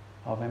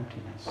of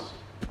emptiness.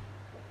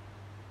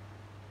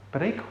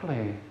 But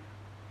equally,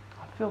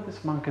 I feel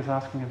this monk is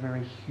asking a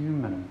very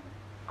human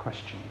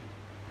question.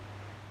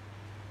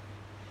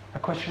 A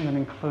question that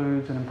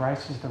includes and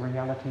embraces the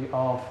reality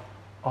of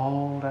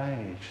old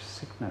age,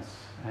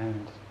 sickness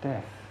and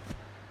death.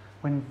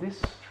 When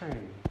this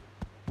tree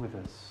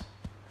withers,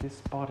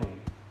 this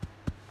body,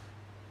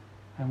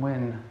 and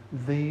when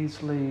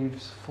these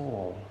leaves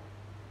fall,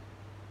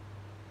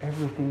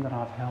 everything that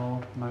I've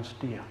held most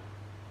dear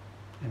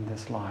in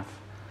this life,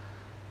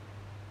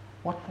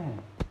 what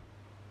then?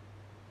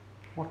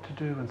 What to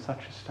do in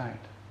such a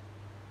state?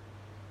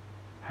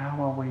 How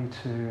are we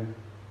to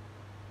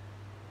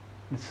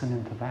listen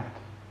into that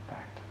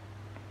fact?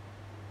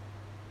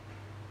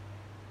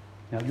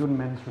 Now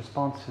Yunmen's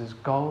response is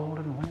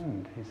golden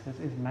wind, he says,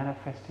 is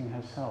manifesting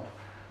herself.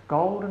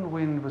 Golden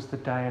wind was the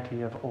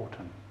deity of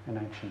autumn in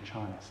ancient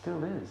China,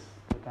 still is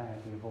the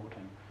deity of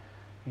autumn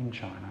in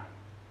China.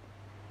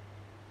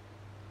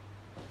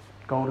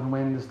 Golden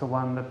wind is the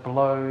one that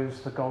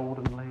blows the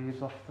golden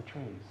leaves off the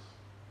trees,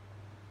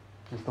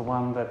 is the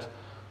one that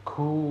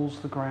cools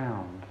the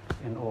ground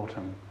in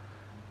autumn,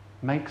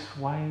 makes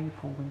way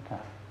for winter,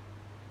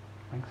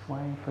 makes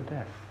way for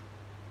death,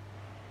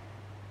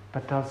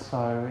 but does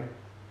so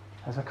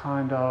as a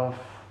kind of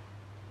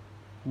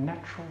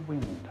natural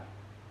wind,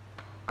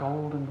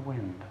 golden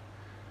wind.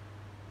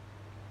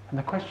 And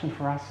the question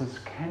for us is,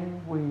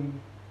 can we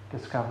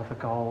discover the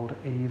gold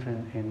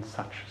even in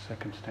such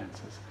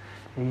circumstances,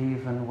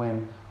 even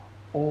when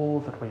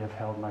all that we have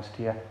held most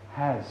dear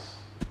has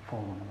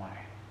fallen away?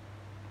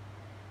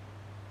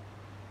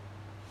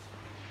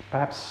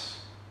 Perhaps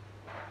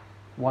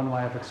one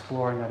way of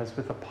exploring that is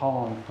with a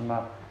poem from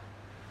a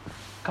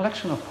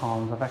collection of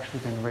poems I've actually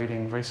been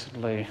reading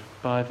recently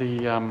by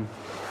the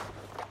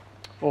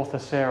author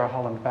Sarah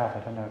Holland Batt. I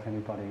don't know if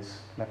anybody's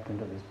leapt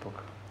into this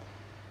book.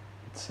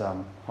 It's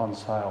on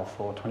sale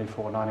for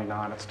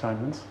 $24.99 at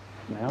Stoneman's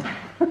now.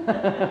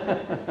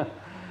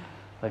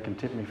 They can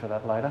tip me for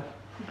that later.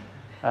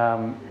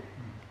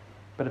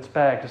 But it's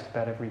bagged just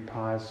about every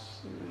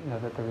prize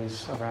that there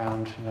is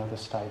around the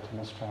state in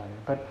Australia.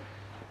 But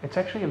it's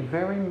actually a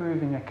very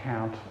moving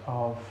account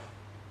of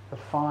the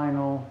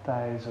final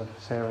days of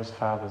Sarah's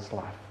father's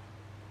life.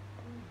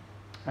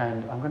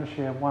 And I'm going to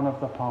share one of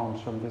the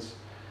poems from this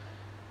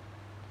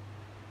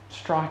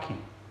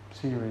striking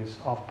series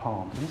of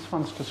poems. And this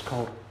one's just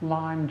called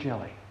Lime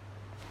Jelly.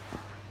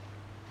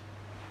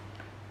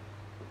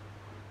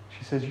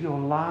 She says, "Your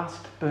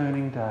last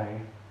burning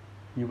day,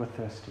 you were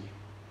thirsty,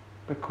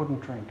 but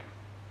couldn't drink.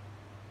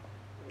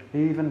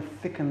 Even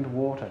thickened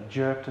water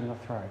jerked in the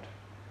throat.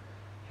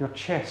 Your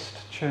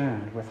chest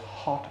churned with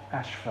hot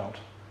asphalt,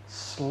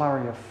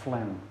 slurry of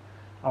phlegm,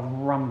 a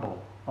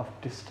rumble of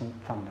distant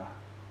thunder.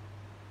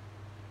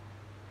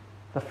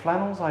 The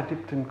flannels I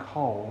dipped in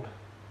cold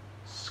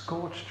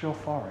scorched your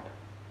forehead.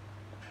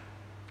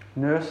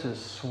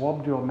 Nurses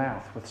swabbed your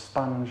mouth with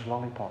sponge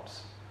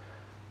lollipops,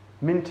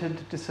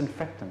 minted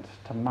disinfectant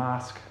to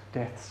mask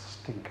death's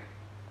stink.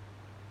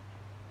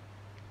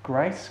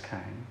 Grace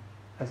came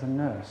as a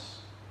nurse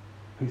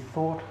who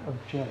thought of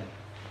jelly.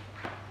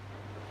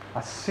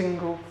 A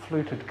single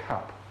fluted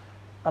cup,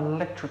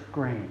 electric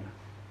green,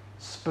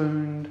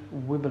 spooned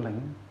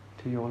wibbling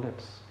to your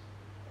lips.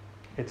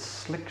 Its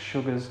slick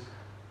sugars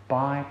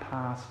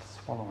bypassed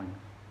swallowing.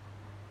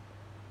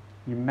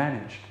 You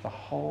managed the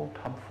whole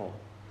tubful.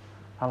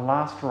 A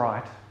last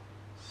rite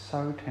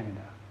so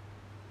tender.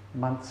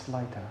 Months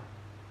later,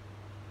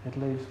 it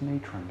leaves me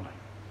trembling.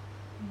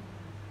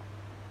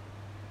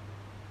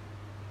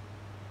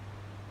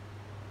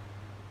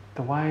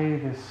 The way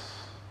this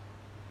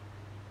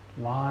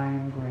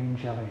lime green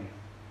jelly,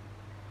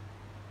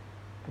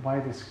 the way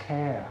this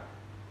care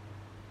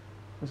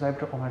was able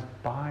to almost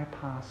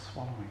bypass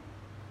swallowing.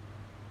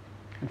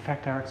 In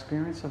fact, our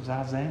experience of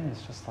Zazen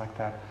is just like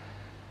that.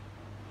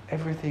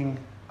 Everything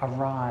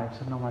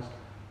arrives and almost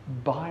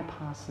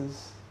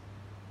bypasses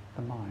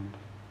the mind.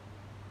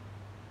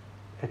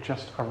 It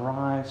just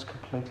arrives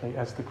completely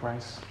as the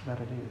grace that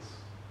it is,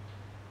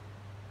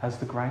 as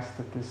the grace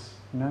that this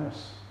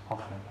nurse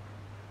offered.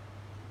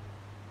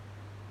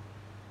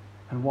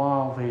 And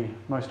while the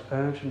most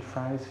urgent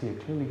phrase here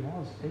clearly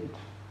was eat,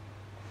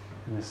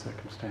 in this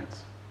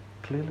circumstance,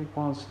 clearly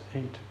was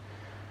eat,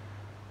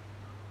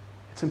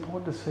 it's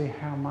important to see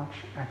how much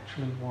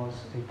actually was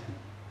eaten,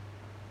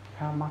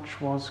 how much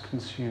was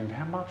consumed,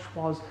 how much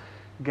was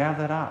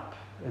gathered up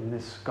in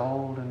this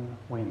golden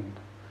wind.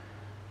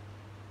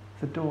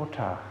 The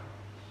daughter,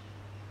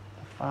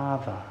 the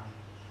father,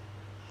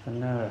 the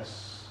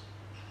nurse,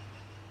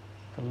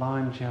 the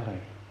lime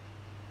jelly,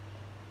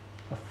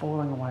 the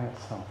falling away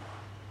itself.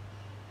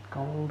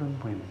 Golden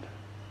wind.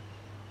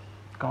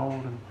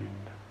 Golden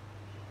wind.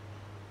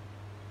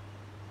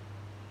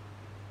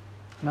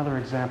 Another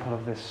example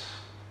of this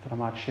that I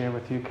might share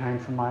with you came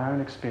from my own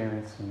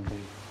experience in the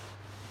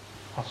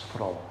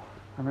hospital.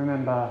 I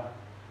remember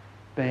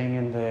being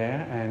in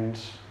there and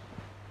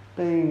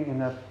being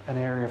in an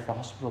area of the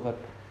hospital that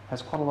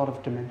has quite a lot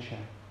of dementia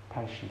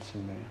patients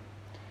in there.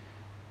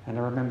 And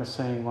I remember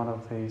seeing one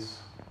of these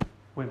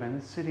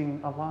women sitting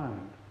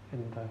alone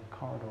in the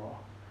corridor.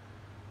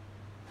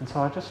 And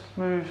so I just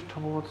moved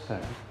towards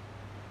her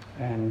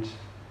and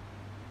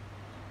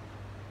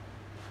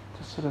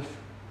just sort of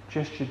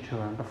gestured to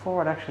her. And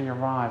before it actually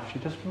arrived, she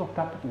just looked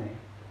up at me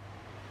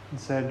and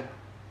said,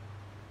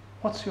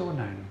 "What's your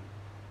name?"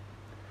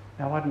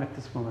 Now, I'd met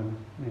this woman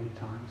many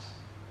times.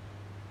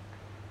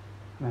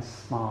 And I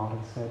smiled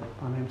and said,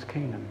 "My name's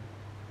Keenan."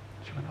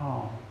 She went,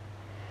 "Oh.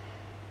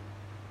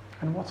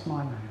 And what's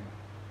my name?"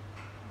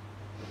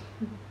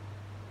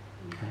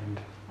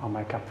 And I'll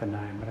make up the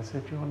name, but I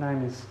said, "Your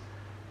name is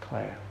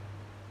Claire."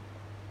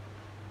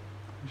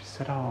 And she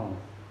said, "Oh,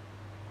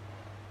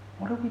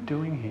 what are we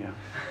doing here?"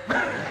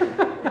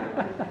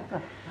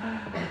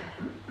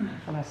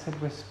 And I said,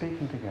 "We're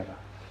speaking together."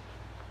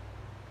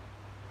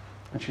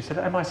 And she said,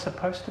 "Am I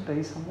supposed to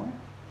be somewhere?"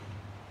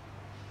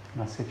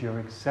 And I said, "You're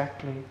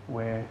exactly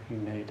where you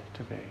need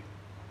to be."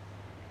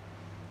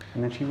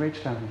 And then she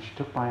reached over and she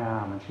took my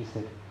arm and she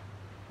said,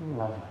 "You're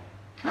lovely."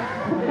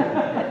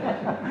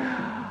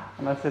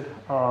 And I said,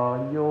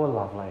 "Oh, you're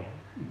lovely."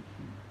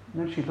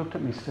 And then she looked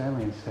at me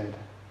sternly and said,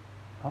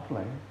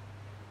 "Lovely?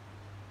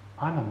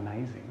 I'm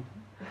amazing."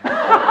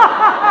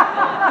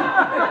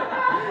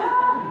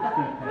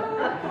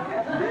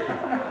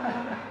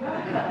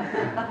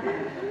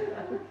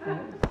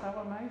 It's so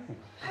amazing.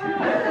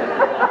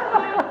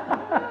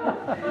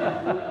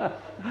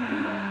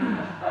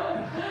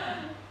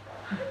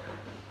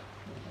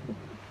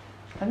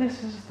 And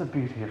this is the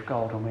beauty of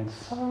golden wind.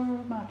 So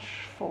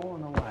much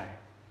fallen away.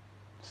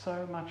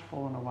 So much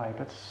fallen away,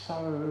 but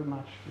so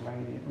much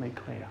radiantly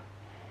clear.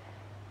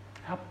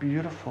 How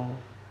beautiful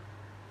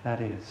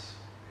that is.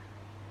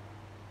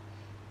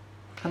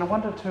 And I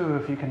wonder too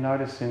if you can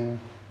notice in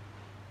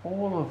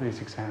all of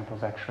these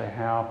examples actually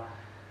how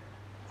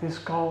this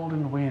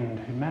golden wind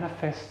who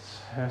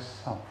manifests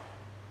herself,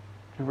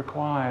 who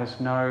requires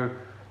no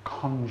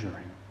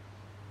conjuring.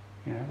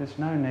 You know, there's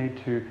no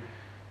need to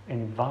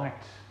invite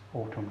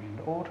autumn wind.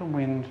 Autumn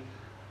wind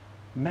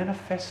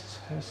manifests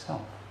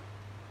herself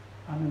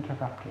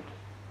uninterrupted,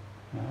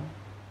 you know,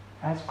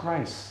 as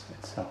grace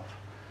itself.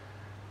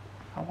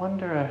 I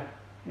wonder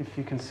if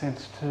you can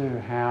sense too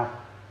how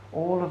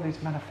all of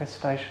these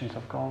manifestations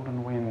of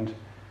golden wind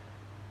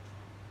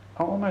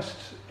are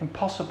almost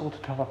impossible to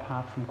tell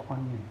apart from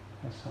Kuanyin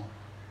herself,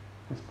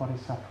 this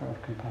bodhisattva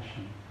of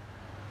compassion.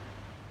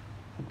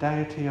 The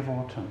deity of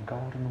autumn,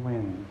 golden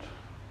wind,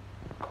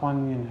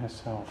 Kuanyin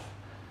herself.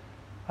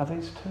 Are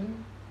these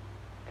two?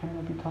 Can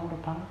they be told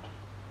apart?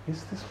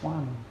 Is this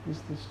one?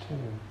 Is this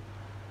two?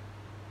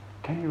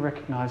 Can you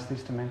recognise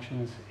these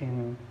dimensions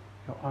in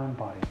your own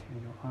body,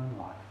 in your own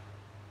life?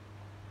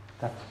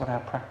 That's what our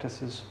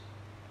practice is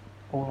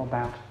all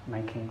about,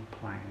 making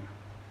plain.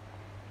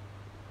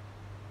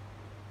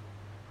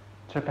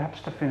 So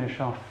perhaps to finish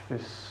off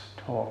this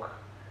talk,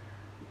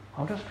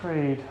 I'll just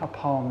read a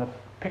poem that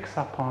picks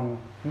up on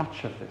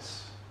much of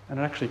this. And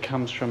it actually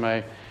comes from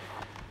a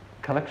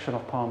collection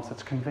of poems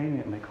that's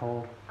conveniently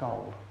called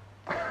Gold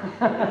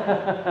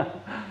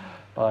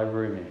by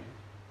Rumi.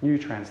 New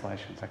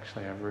translations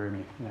actually of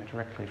Rumi,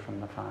 directly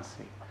from the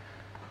Farsi.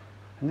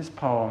 And this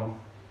poem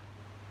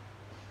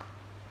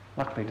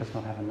luckily does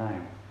not have a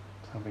name,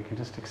 so we can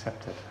just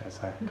accept it as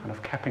a kind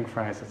of capping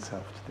phrase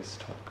itself to this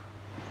talk.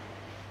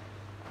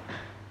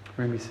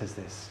 Rumi says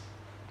this: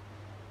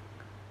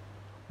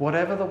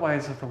 whatever the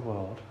ways of the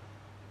world,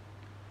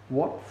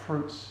 what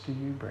fruits do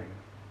you bring?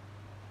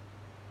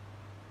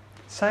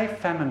 Say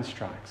famine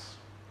strikes,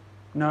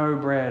 no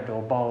bread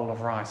or bowl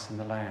of rice in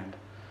the land.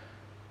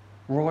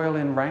 Royal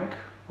in rank,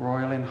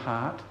 royal in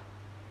heart,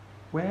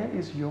 where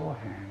is your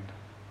hand?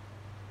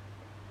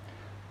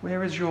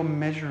 Where is your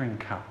measuring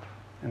cup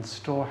and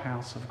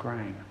storehouse of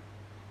grain?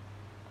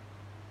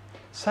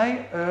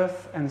 Say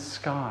earth and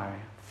sky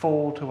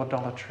fall to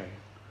idolatry,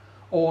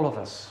 all of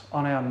us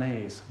on our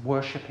knees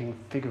worshipping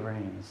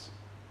figurines.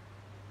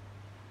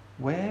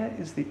 Where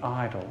is the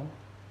idol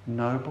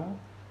noble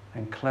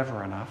and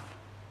clever enough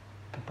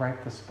to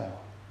break the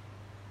spell?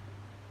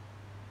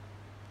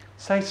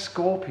 Say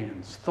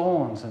scorpions,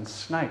 thorns and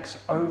snakes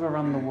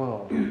overrun the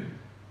world.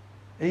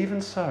 Even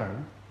so,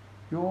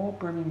 you're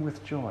brimming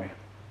with joy.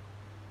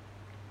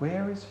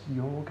 Where is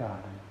your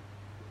garden?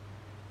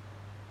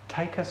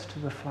 Take us to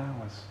the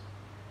flowers.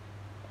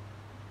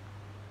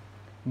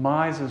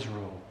 Misers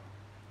rule.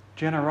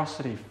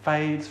 Generosity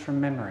fades from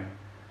memory.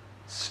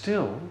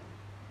 Still,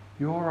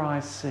 your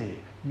eyes see.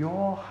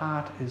 Your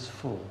heart is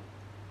full.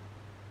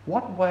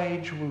 What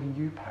wage will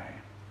you pay?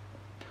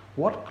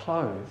 What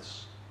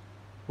clothes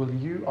will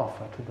you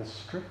offer to the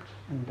stripped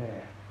and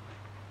bare?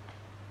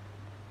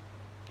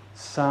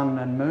 Sun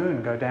and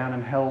moon go down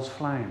in hell's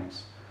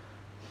flames.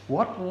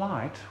 What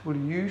light will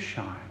you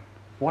shine?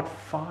 What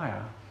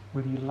fire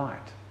will you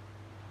light?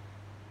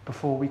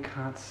 Before we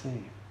can't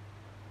see,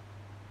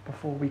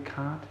 before we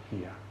can't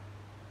hear.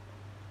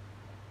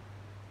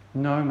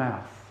 No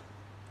mouth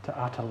to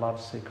utter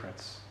love's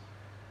secrets.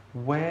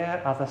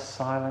 Where are the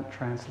silent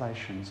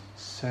translations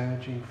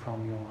surging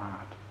from your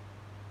heart?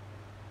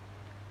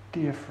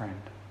 Dear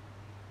friend,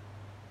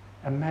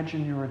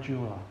 imagine you're a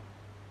jeweler.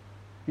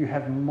 You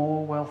have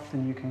more wealth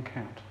than you can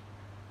count.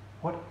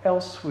 What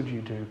else would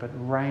you do but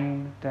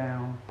rain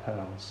down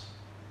pearls?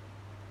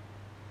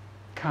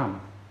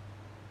 Come,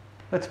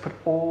 let's put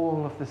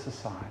all of this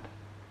aside.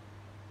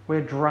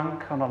 We're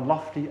drunk on a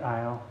lofty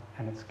ale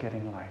and it's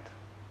getting late.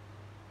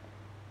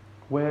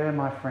 Where,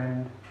 my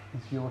friend,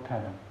 is your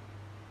tavern?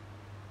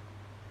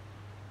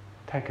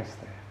 Take us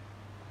there.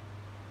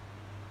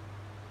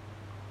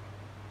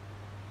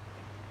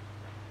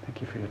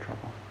 Thank you for your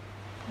trouble.